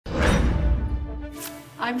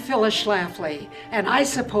I'm Phyllis Schlafly, and I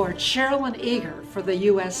support Cherilyn Eagar for the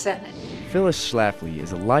U.S. Senate. Phyllis Schlafly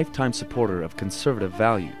is a lifetime supporter of conservative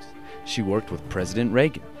values. She worked with President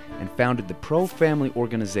Reagan and founded the pro-family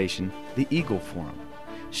organization, the Eagle Forum.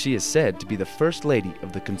 She is said to be the first lady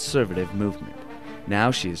of the conservative movement.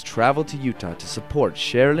 Now she has traveled to Utah to support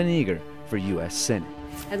Cherilyn Eagar for U.S. Senate.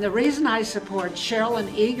 And the reason I support Cherilyn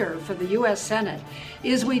Eagar for the U.S. Senate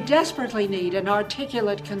is we desperately need an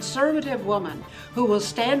articulate conservative woman who will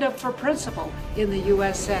stand up for principle in the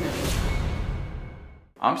U.S. Senate.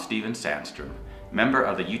 I'm Stephen Sandstrom, member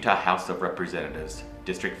of the Utah House of Representatives,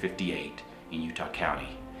 District 58 in Utah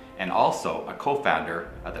County, and also a co-founder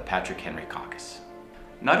of the Patrick Henry Caucus.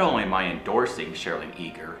 Not only am I endorsing Cherilyn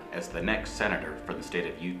Eagar as the next senator for the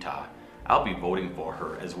state of Utah, I'll be voting for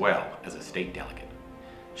her as well as a state delegate.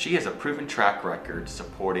 She has a proven track record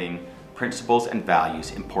supporting principles and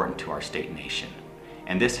values important to our state and nation,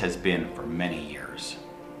 and this has been for many years.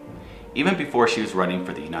 Even before she was running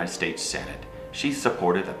for the United States Senate, she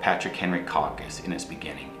supported the Patrick Henry Caucus in its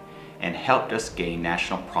beginning and helped us gain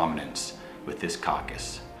national prominence with this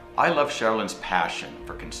caucus. I love Cherilyn's passion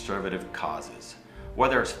for conservative causes,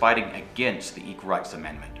 whether it's fighting against the Equal Rights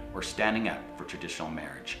Amendment or standing up for traditional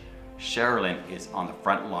marriage. Cherilyn is on the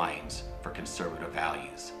front lines for conservative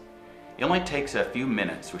values. It only takes a few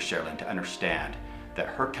minutes with Cherilyn to understand that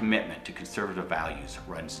her commitment to conservative values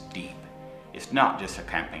runs deep. It's not just a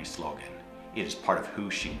campaign slogan, it is part of who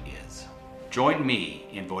she is. Join me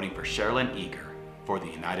in voting for Cherilyn Eagar for the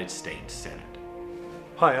United States Senate.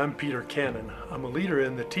 Hi, I'm Peter Cannon. I'm a leader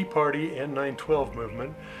in the Tea Party and 9/12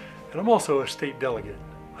 movement, and I'm also a state delegate.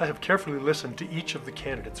 I have carefully listened to each of the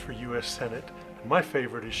candidates for U.S. Senate, and my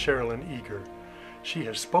favorite is Cherilyn Eagar. She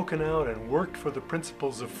has spoken out and worked for the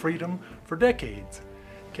principles of freedom for decades.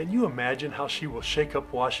 Can you imagine how she will shake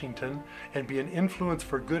up Washington and be an influence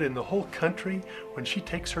for good in the whole country when she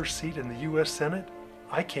takes her seat in the U.S. Senate?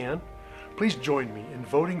 I can. Please join me in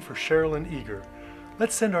voting for Cherilyn Eagar.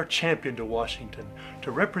 Let's send our champion to Washington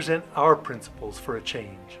to represent our principles for a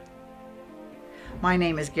change. My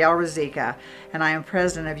name is Gail Ruzicka, and I am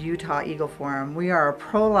president of Utah Eagle Forum. We are a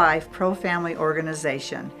pro-life, pro-family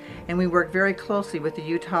organization, and we work very closely with the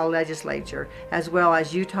Utah legislature as well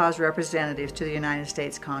as Utah's representatives to the United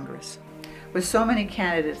States Congress. With so many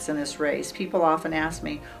candidates in this race, people often ask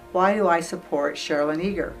me, why do I support Cherilyn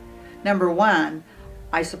Eagar? Number one,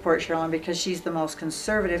 I support Cherilyn because she's the most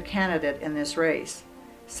conservative candidate in this race.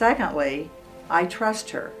 Secondly, I trust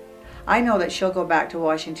her. I know that she'll go back to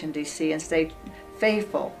Washington, D.C. and stay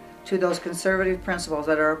faithful to those conservative principles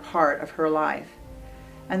that are a part of her life.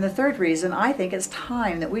 And the third reason, I think it's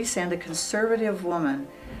time that we send a conservative woman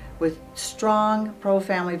with strong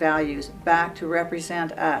pro-family values back to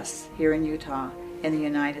represent us here in Utah in the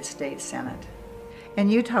United States Senate. In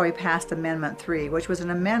Utah, we passed Amendment 3, which was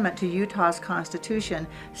an amendment to Utah's Constitution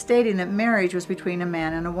stating that marriage was between a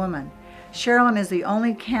man and a woman. Cherilyn is the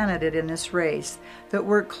only candidate in this race that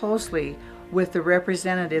worked closely with the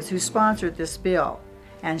representatives who sponsored this bill,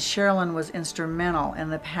 and Cherilyn was instrumental in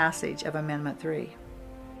the passage of Amendment 3.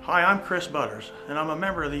 Hi, I'm Chris Butters, and I'm a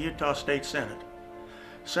member of the Utah State Senate,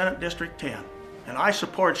 Senate District 10, and I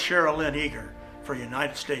support Cherilyn Eagar for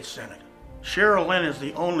United States Senate. Cherilyn is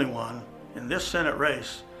the only one in this Senate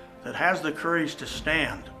race that has the courage to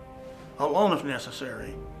stand, alone if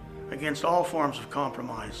necessary, against all forms of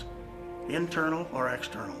compromise, internal or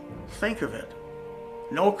external. Think of it.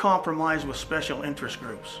 No compromise with special interest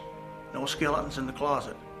groups. No skeletons in the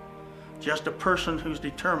closet. Just a person who's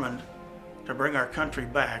determined to bring our country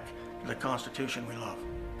back to the Constitution we love.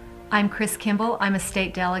 I'm Chris Kimball. I'm a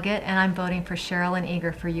state delegate, and I'm voting for Cherilyn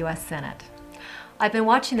Eagar for U.S. Senate. I've been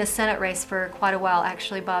watching the Senate race for quite a while.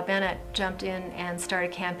 Actually, Bob Bennett jumped in and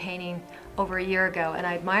started campaigning over a year ago, and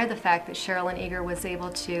I admire the fact that Cherilyn Eagar was able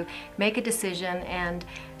to make a decision and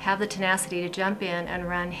have the tenacity to jump in and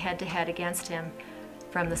run head-to-head against him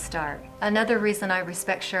from the start. Another reason I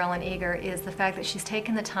respect Cherilyn Eagar is the fact that she's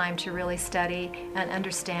taken the time to really study and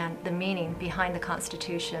understand the meaning behind the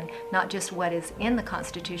Constitution, not just what is in the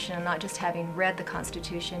Constitution and not just having read the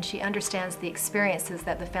Constitution. She understands the experiences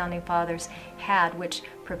that the Founding Fathers had, which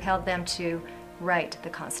propelled them to write the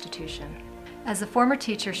Constitution. As a former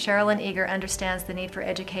teacher, Cherilyn Eagar understands the need for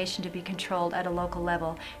education to be controlled at a local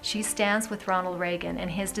level. She stands with Ronald Reagan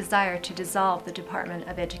and his desire to dissolve the Department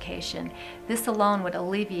of Education. This alone would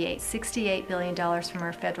alleviate $68 billion from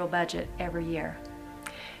our federal budget every year.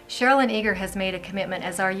 Cherilyn Eagar has made a commitment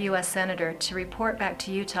as our U.S. Senator to report back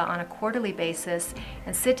to Utah on a quarterly basis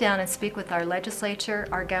and sit down and speak with our legislature,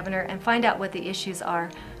 our governor, and find out what the issues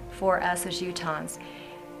are for us as Utahns.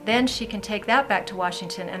 Then she can take that back to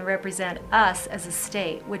Washington and represent us as a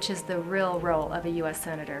state, which is the real role of a U.S.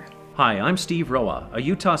 Senator. Hi, I'm Steve Roa, a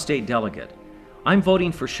Utah State delegate. I'm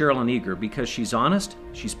voting for Cherilyn Eagar because she's honest,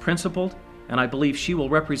 she's principled, and I believe she will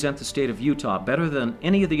represent the state of Utah better than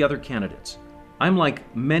any of the other candidates. I'm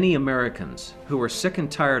like many Americans who are sick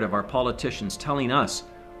and tired of our politicians telling us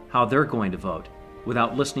how they're going to vote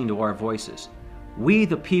without listening to our voices. We,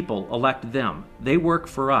 the people, elect them. They work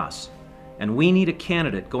for us. And we need a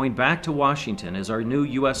candidate going back to Washington as our new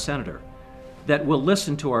U.S. Senator that will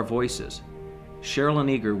listen to our voices. Cherilyn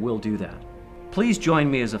Eagar will do that. Please join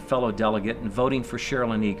me as a fellow delegate in voting for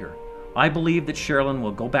Cherilyn Eagar. I believe that Cherilyn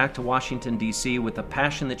will go back to Washington, D.C. with the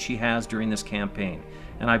passion that she has during this campaign,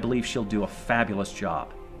 and I believe she'll do a fabulous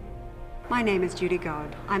job. My name is Judy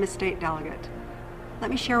God. I'm a state delegate. Let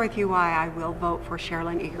me share with you why I will vote for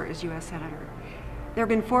Cherilyn Eagar as U.S. Senator. There have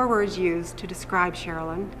been 4 words used to describe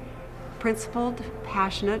Cherilyn: principled,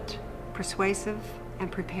 passionate, persuasive,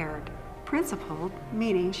 and prepared. Principled,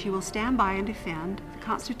 meaning she will stand by and defend the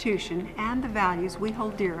Constitution and the values we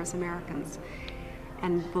hold dear as Americans,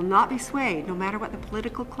 and will not be swayed no matter what the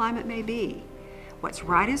political climate may be. What's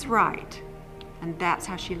right is right, and that's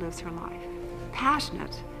how she lives her life.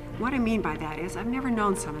 Passionate, what I mean by that is I've never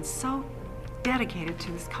known someone so dedicated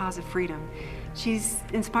to this cause of freedom. She's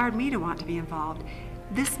inspired me to want to be involved.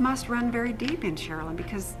 This must run very deep in Cherilyn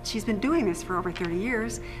because she's been doing this for over 30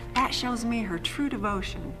 years. That shows me her true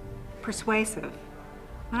devotion. Persuasive.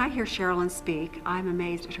 When I hear Cherilyn speak, I'm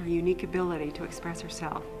amazed at her unique ability to express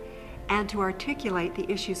herself and to articulate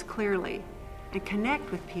the issues clearly and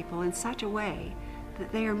connect with people in such a way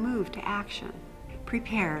that they are moved to action.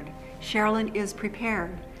 Prepared. Cherilyn is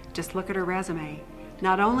prepared. Just look at her resume.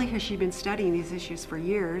 Not only has she been studying these issues for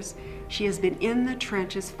years, she has been in the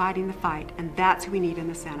trenches fighting the fight, and that's who we need in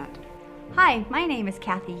the Senate. Hi, my name is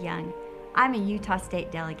Kathy Young. I'm a Utah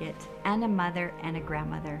State delegate and a mother and a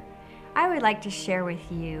grandmother. I would like to share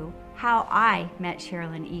with you how I met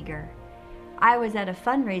Cherilyn Eagar. I was at a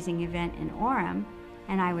fundraising event in Orem,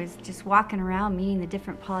 and I was just walking around meeting the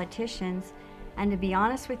different politicians, and to be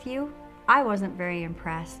honest with you, I wasn't very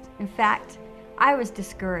impressed. In fact, I was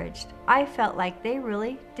discouraged. I felt like they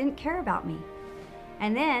really didn't care about me.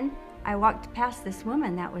 And then I walked past this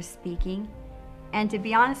woman that was speaking, and to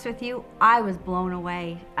be honest with you, I was blown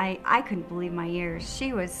away. I couldn't believe my ears.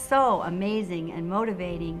 She was so amazing and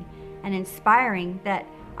motivating and inspiring that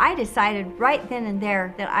I decided right then and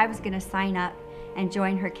there that I was going to sign up and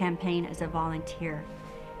join her campaign as a volunteer.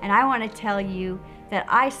 And I want to tell you that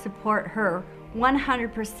I support her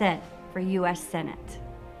 100% for U.S. Senate.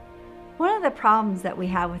 One of the problems that we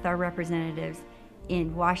have with our representatives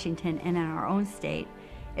in Washington and in our own state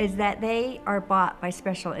is that they are bought by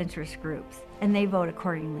special interest groups and they vote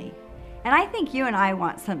accordingly. And I think you and I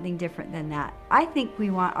want something different than that. I think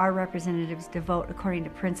we want our representatives to vote according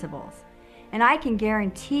to principles. And I can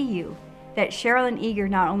guarantee you that Cherilyn Eagar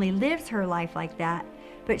not only lives her life like that,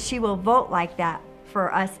 but she will vote like that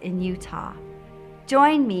for us in Utah.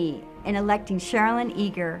 Join me in electing Cherilyn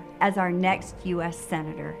Eagar as our next U.S.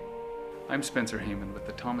 Senator. I'm Spencer Heyman with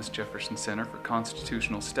the Thomas Jefferson Center for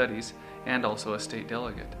Constitutional Studies and also a state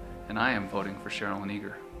delegate, and I am voting for Cherilyn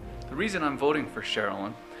Eagar. The reason I'm voting for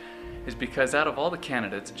Cherilyn is because out of all the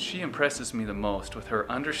candidates, she impresses me the most with her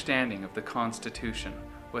understanding of the Constitution,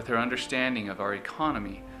 with her understanding of our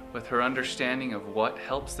economy, with her understanding of what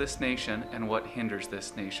helps this nation and what hinders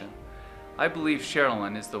this nation. I believe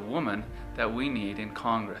Cherilyn is the woman that we need in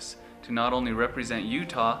Congress to not only represent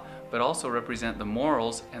Utah, but also represent the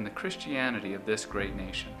morals and the Christianity of this great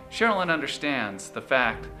nation. Cherilyn understands the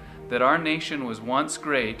fact that our nation was once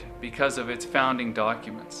great because of its founding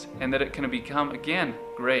documents, and that it can become again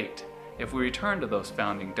great if we return to those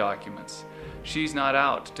founding documents. She's not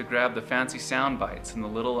out to grab the fancy sound bites and the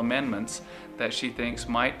little amendments that she thinks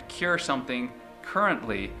might cure something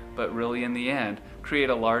currently, but really in the end create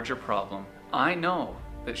a larger problem. I know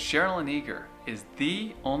that Cherilyn Eagar is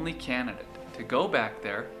the only candidate to go back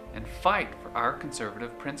there and fight for our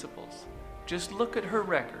conservative principles. Just look at her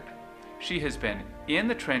record. She has been in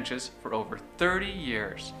the trenches for over 30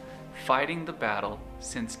 years, fighting the battle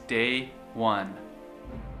since day one.